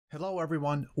Hello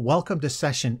everyone, welcome to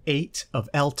session 8 of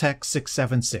LTEC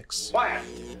 676. Quiet.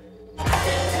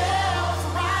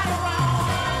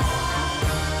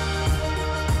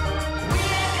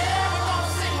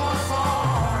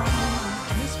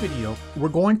 In this video, we're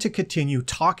going to continue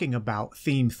talking about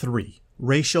theme 3,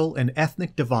 racial and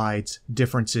ethnic divides,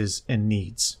 differences, and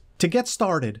needs. To get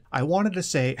started, I wanted to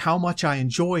say how much I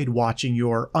enjoyed watching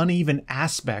your Uneven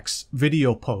Aspects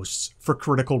video posts for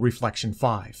Critical Reflection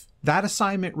 5. That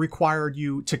assignment required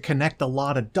you to connect a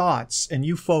lot of dots, and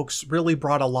you folks really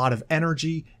brought a lot of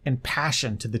energy and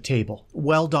passion to the table.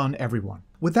 Well done, everyone.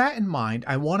 With that in mind,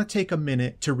 I want to take a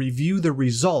minute to review the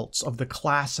results of the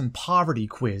class and poverty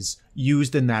quiz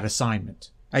used in that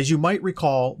assignment. As you might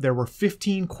recall, there were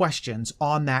 15 questions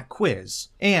on that quiz,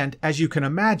 and as you can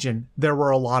imagine, there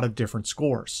were a lot of different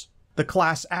scores. The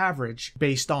class average,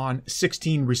 based on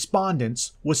 16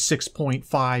 respondents, was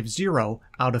 6.50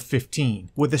 out of 15,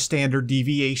 with a standard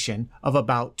deviation of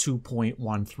about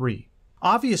 2.13.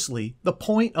 Obviously, the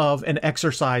point of an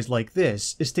exercise like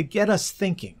this is to get us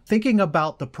thinking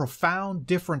about the profound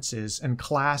differences in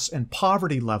class and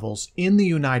poverty levels in the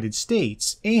United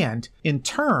States, and, in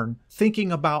turn,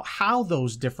 thinking about how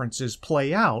those differences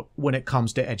play out when it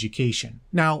comes to education.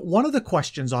 Now, one of the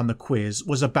questions on the quiz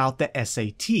was about the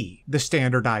SAT, the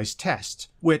standardized test,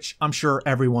 which I'm sure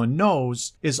everyone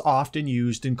knows is often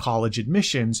used in college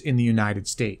admissions in the United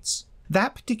States.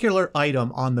 That particular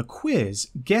item on the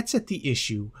quiz gets at the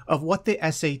issue of what the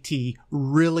SAT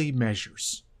really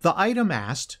measures. The item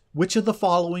asked, which of the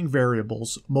following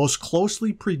variables most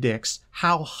closely predicts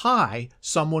how high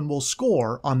someone will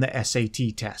score on the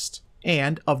SAT test?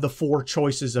 And of the 4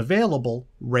 choices available,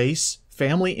 race,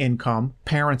 family income,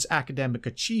 parents' academic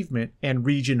achievement, and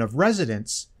region of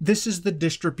residence, this is the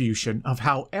distribution of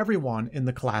how everyone in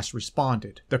the class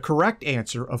responded. The correct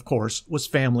answer, of course, was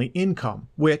family income,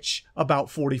 which about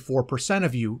 44%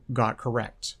 of you got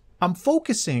correct. I'm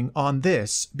focusing on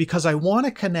this because I want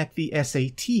to connect the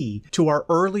SAT to our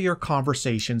earlier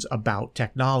conversations about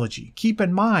technology. Keep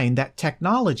in mind that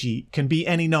technology can be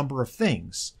any number of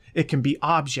things. It can be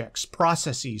objects,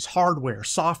 processes, hardware,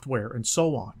 software, and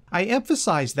so on. I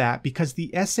emphasize that because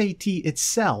the SAT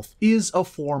itself is a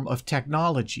form of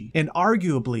technology, and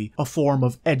arguably a form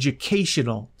of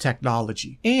educational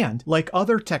technology. And, like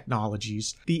other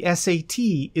technologies, the SAT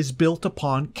is built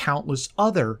upon countless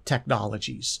other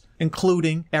technologies,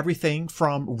 including everything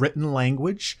from written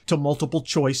language to multiple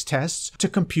choice tests to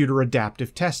computer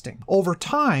adaptive testing. Over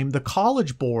time, the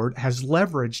College Board has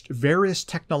leveraged various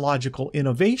technological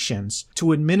innovations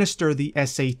to administer the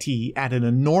SAT at an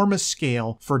enormous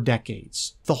scale for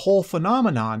decades. The whole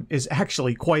phenomenon is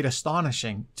actually quite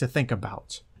astonishing to think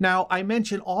about. Now, I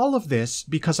mention all of this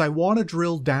because I want to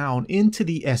drill down into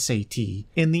the SAT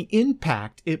and the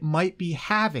impact it might be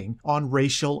having on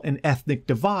racial and ethnic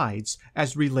divides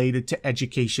as related to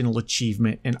educational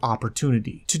achievement and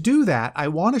opportunity. To do that, I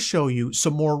want to show you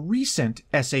some more recent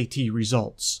SAT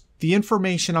results. The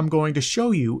information I'm going to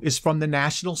show you is from the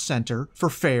National Center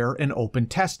for Fair and Open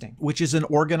Testing, which is an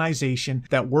organization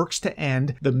that works to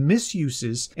end the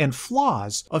misuses and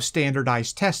flaws of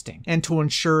standardized testing and to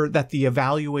ensure that the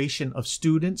evaluation of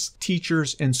students,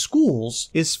 teachers, and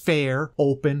schools is fair,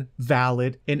 open,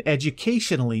 valid, and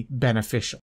educationally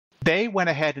beneficial. They went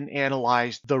ahead and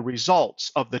analyzed the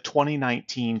results of the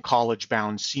 2019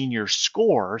 college-bound senior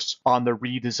scores on the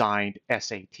redesigned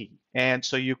SAT. And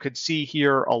so you could see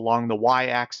here along the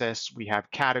y-axis, we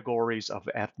have categories of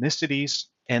ethnicities,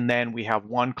 and then we have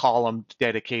one column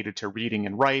dedicated to reading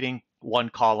and writing, one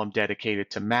column dedicated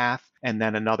to math, and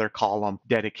then another column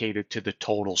dedicated to the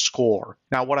total score.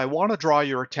 Now, what I want to draw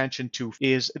your attention to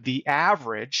is the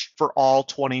average for all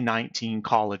 2019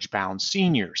 college-bound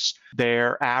seniors.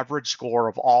 Their average score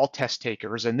of all test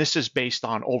takers, and this is based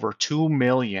on over 2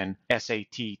 million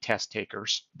SAT test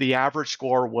takers, the average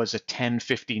score was a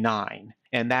 1059.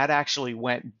 And that actually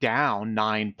went down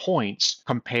 9 points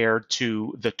compared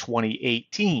to the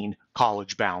 2018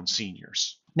 college-bound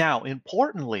seniors. Now,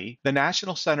 importantly, the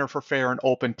National Center for Fair and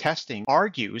Open Testing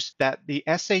argues that the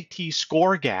SAT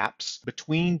score gaps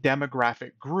between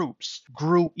demographic groups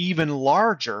grew even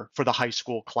larger for the high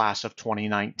school class of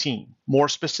 2019. More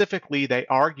specifically, they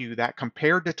argue that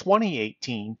compared to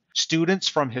 2018, students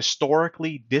from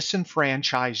historically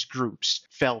disenfranchised groups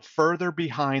fell further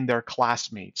behind their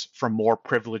classmates from more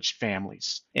privileged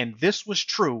families. And this was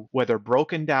true whether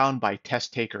broken down by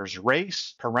test takers'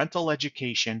 race, parental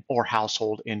education, or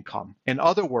household income. In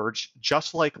other words,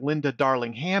 just like Linda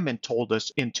Darling Hammond told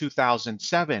us in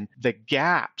 2007, the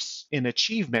gaps in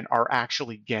achievement are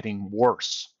actually getting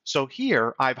worse. So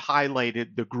here I've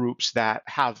highlighted the groups that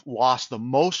have lost the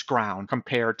most ground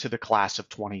compared to the class of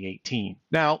 2018.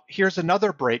 Now, here's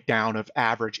another breakdown of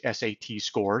average SAT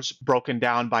scores broken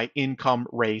down by income,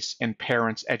 race, and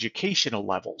parents' educational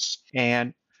levels.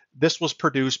 And this was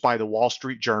produced by the Wall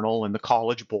Street Journal and the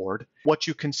College Board. What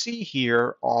you can see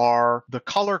here are the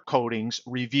color codings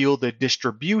reveal the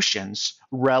distributions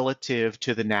relative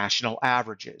to the national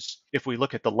averages. If we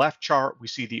look at the left chart, we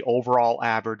see the overall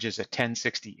average is at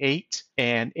 1068,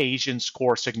 and Asians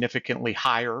score significantly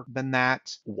higher than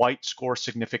that. Whites score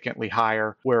significantly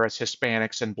higher, whereas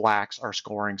Hispanics and Blacks are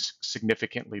scoring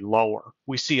significantly lower.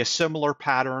 We see a similar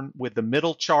pattern with the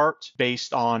middle chart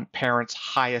based on parents'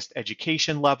 highest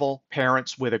education level.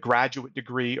 Parents with a graduate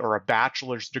degree or a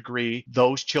bachelor's degree,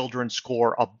 those children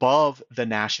score above the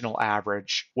national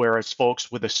average, whereas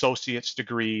folks with associate's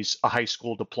degrees, high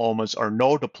school diplomas, or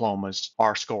no diplomas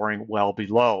are scoring well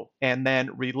below. And then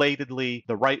relatedly,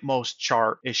 the rightmost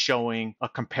chart is showing a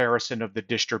comparison of the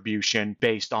distribution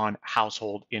based on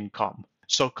household income.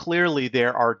 So clearly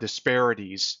there are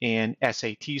disparities in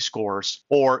SAT scores,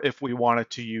 or if we wanted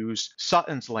to use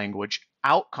Sutton's language,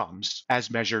 outcomes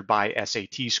as measured by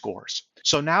SAT scores.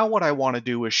 So now what I want to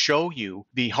do is show you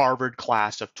the Harvard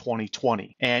class of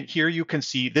 2020. And here you can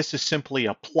see this is simply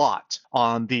a plot.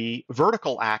 On the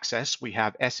vertical axis, we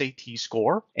have SAT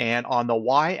score, and on the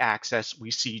y-axis,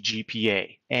 we see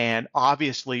GPA. And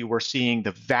obviously, we're seeing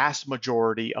the vast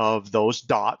majority of those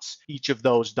dots. Each of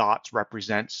those dots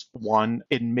represents one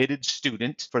admitted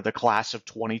student for the class of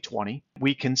 2020.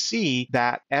 We can see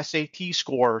that SAT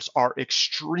scores are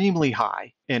extremely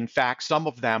high. In fact, some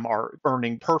of them are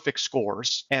earning perfect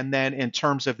scores. And then in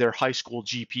terms of their high school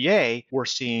GPA, we're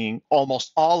seeing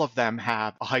almost all of them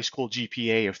have a high school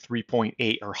GPA of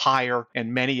 3.8 or higher,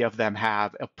 and many of them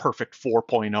have a perfect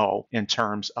 4.0 in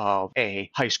terms of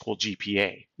a high school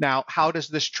GPA. Now, how does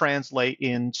this translate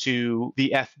into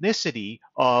the ethnicity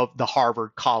of the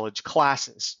Harvard College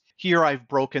classes? Here I've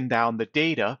broken down the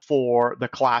data for the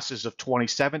classes of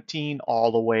 2017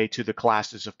 all the way to the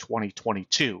classes of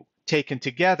 2022. Taken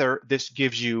together, this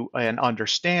gives you an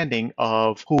understanding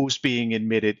of who's being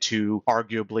admitted to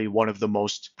arguably one of the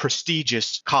most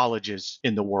prestigious colleges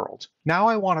in the world. Now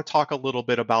I want to talk a little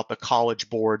bit about the College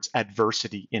Board's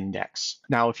Adversity Index.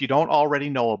 Now, if you don't already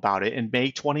know about it, in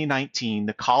May 2019,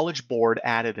 the College Board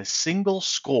added a single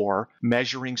score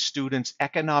measuring students'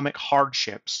 economic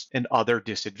hardships and other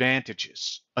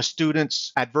disadvantages. A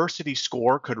student's adversity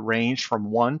score could range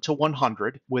from 1 to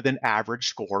 100 with an average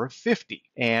score of 50.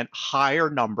 And higher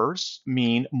numbers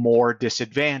mean more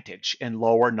disadvantage and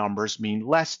lower numbers mean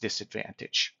less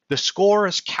disadvantage. The score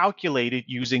is calculated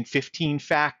using 15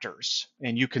 factors,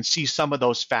 and you can see some of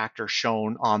those factors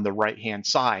shown on the right-hand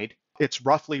side. It's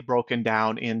roughly broken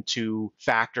down into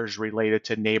factors related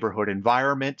to neighborhood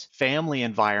environment, family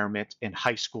environment, and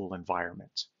high school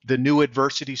environment. The new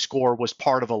adversity score was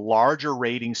part of a larger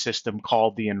rating system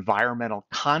called the Environmental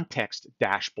Context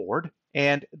Dashboard,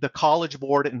 and the College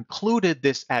Board included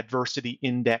this adversity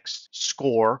index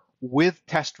score with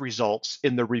test results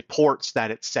in the reports that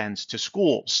it sends to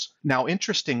schools. Now,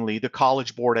 interestingly, the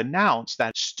College Board announced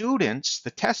that students,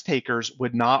 the test takers,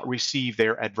 would not receive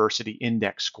their adversity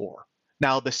index score.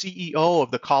 Now, the CEO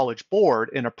of the College Board,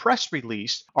 in a press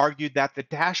release, argued that the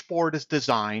dashboard is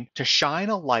designed to shine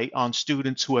a light on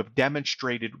students who have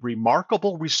demonstrated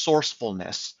remarkable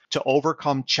resourcefulness to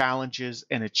overcome challenges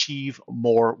and achieve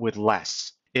more with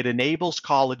less. It enables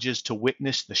colleges to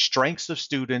witness the strengths of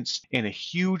students in a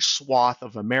huge swath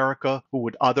of America who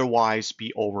would otherwise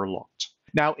be overlooked.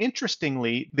 Now,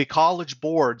 interestingly, the College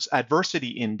Board's adversity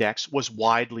index was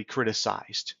widely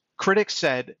criticized. Critics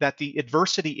said that the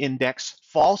adversity index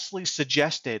falsely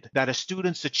suggested that a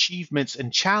student's achievements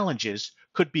and challenges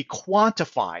could be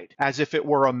quantified as if it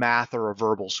were a math or a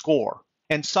verbal score.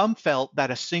 And some felt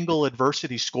that a single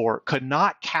adversity score could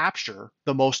not capture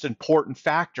the most important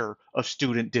factor of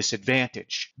student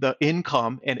disadvantage, the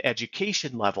income and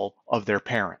education level of their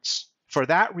parents. For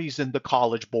that reason, the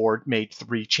College Board made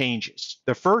 3 changes.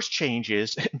 The first change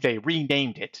is they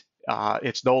renamed it.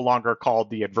 It's no longer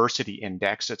called the Adversity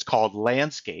Index, it's called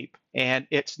Landscape, and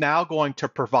it's now going to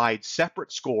provide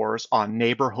separate scores on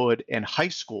neighborhood and high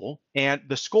school, and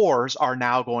the scores are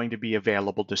now going to be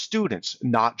available to students,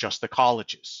 not just the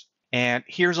colleges. And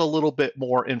here's a little bit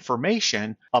more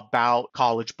information about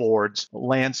College Board's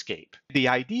Landscape. The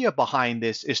idea behind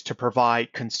this is to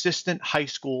provide consistent high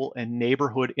school and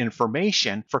neighborhood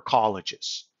information for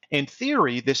colleges. In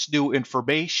theory, this new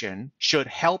information should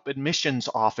help admissions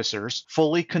officers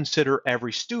fully consider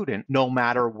every student no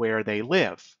matter where they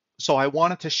live. So I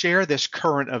wanted to share this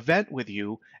current event with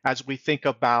you as we think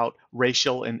about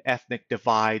racial and ethnic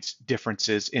divides,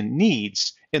 differences in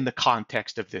needs in the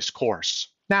context of this course.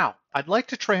 Now, I'd like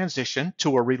to transition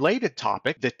to a related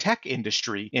topic, the tech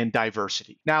industry and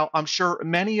diversity. Now, I'm sure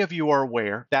many of you are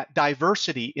aware that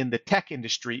diversity in the tech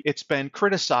industry, it's been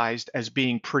criticized as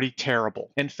being pretty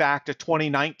terrible. In fact, a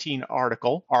 2019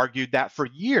 article argued that for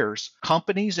years,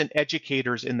 companies and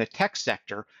educators in the tech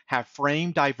sector have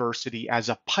framed diversity as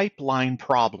a pipeline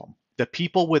problem. The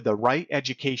people with the right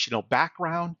educational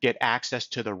background get access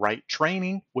to the right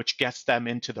training, which gets them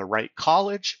into the right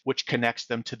college, which connects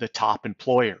them to the top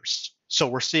employers. So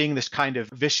we're seeing this kind of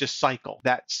vicious cycle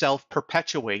that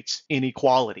self-perpetuates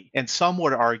inequality, and some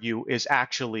would argue is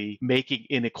actually making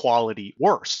inequality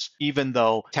worse, even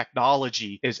though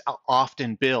technology is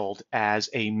often billed as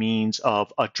a means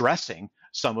of addressing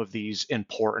some of these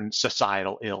important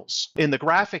societal ills. In the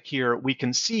graphic here, we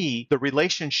can see the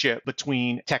relationship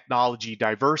between technology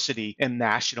diversity and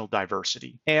national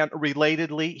diversity. And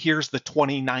relatedly, here's the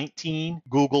 2019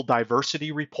 Google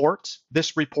Diversity Report.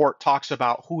 This report talks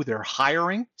about who they're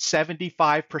hiring.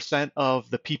 75% of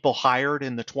the people hired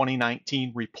in the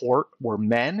 2019 report were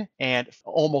men, and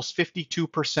almost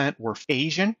 52% were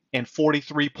Asian, and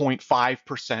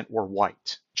 43.5% were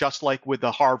white. Just like with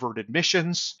the Harvard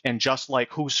admissions, and just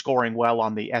like who's scoring well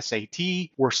on the SAT,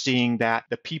 we're seeing that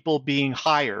the people being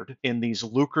hired in these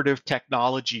lucrative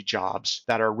technology jobs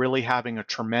that are really having a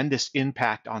tremendous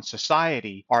impact on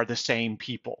society are the same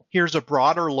people. Here's a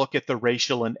broader look at the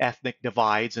racial and ethnic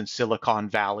divides in Silicon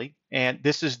Valley. And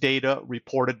this is data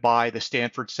reported by the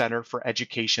Stanford Center for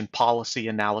Education Policy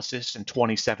Analysis in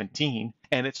 2017.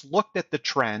 And it's looked at the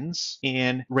trends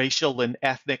in racial and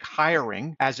ethnic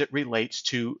hiring as it relates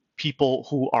to people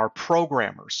who are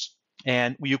programmers.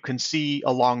 And you can see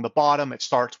along the bottom, it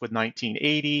starts with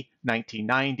 1980,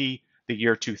 1990, the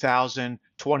year 2000,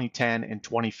 2010, and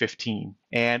 2015.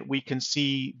 And we can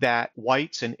see that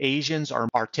whites and Asians are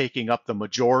taking up the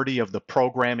majority of the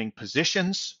programming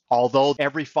positions. Although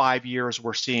every 5 years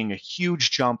we're seeing a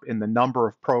huge jump in the number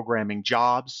of programming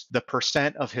jobs, the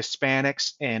percent of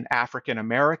Hispanics and African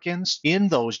Americans in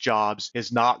those jobs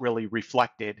is not really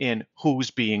reflected in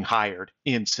who's being hired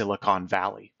in Silicon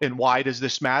Valley. And why does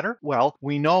this matter? Well,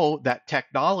 we know that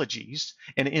technologies,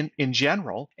 and in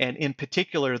general, and in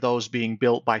particular those being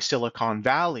built by Silicon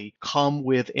Valley, come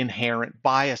with inherent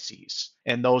biases.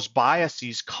 And those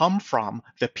biases come from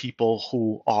the people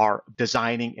who are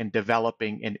designing and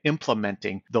developing and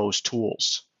implementing those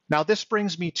tools. Now, this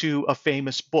brings me to a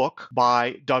famous book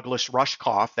by Douglas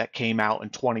Rushkoff that came out in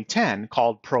 2010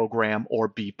 called Program or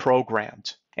Be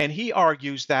Programmed. And he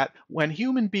argues that when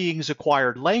human beings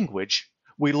acquired language,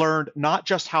 we learned not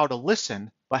just how to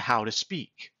listen, but how to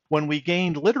speak. When we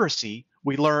gained literacy,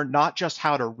 we learned not just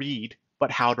how to read, but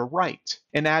how to write.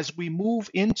 And as we move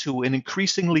into an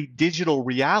increasingly digital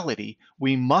reality,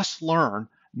 we must learn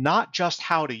not just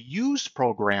how to use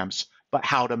programs, but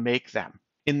how to make them.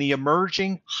 In the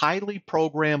emerging, highly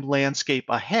programmed landscape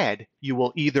ahead, you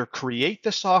will either create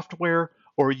the software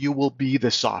or you will be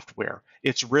the software.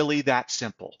 It's really that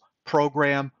simple.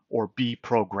 Program or be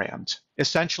programmed.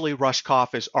 Essentially,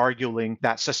 Rushkoff is arguing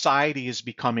that society is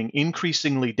becoming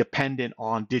increasingly dependent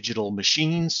on digital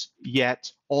machines,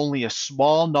 yet only a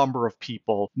small number of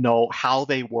people know how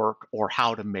they work or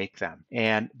how to make them.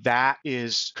 And that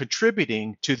is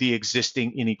contributing to the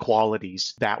existing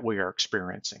inequalities that we are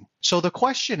experiencing. So the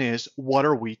question is, what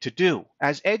are we to do?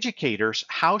 As educators,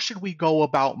 how should we go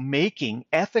about making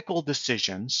ethical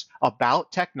decisions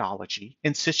about technology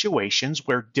in situations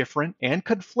where different and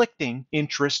conflicting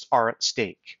interests are at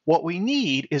stake? What we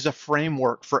need is a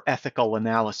framework for ethical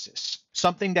analysis,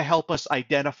 something to help us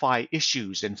identify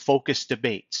issues and focus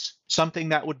debates, something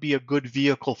that would be a good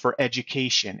vehicle for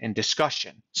education and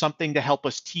discussion, something to help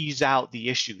us tease out the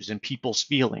issues and people's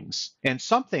feelings, and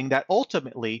something that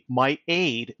ultimately might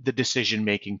aid the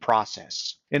decision-making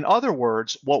process. In other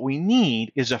words, what we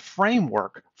need is a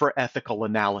framework for ethical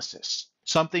analysis,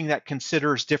 something that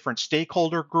considers different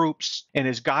stakeholder groups and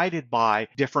is guided by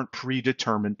different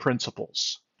predetermined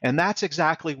principles. And that's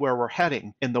exactly where we're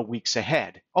heading in the weeks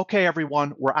ahead. Okay,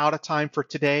 everyone, we're out of time for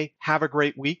today. Have a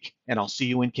great week, and I'll see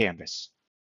you in Canvas.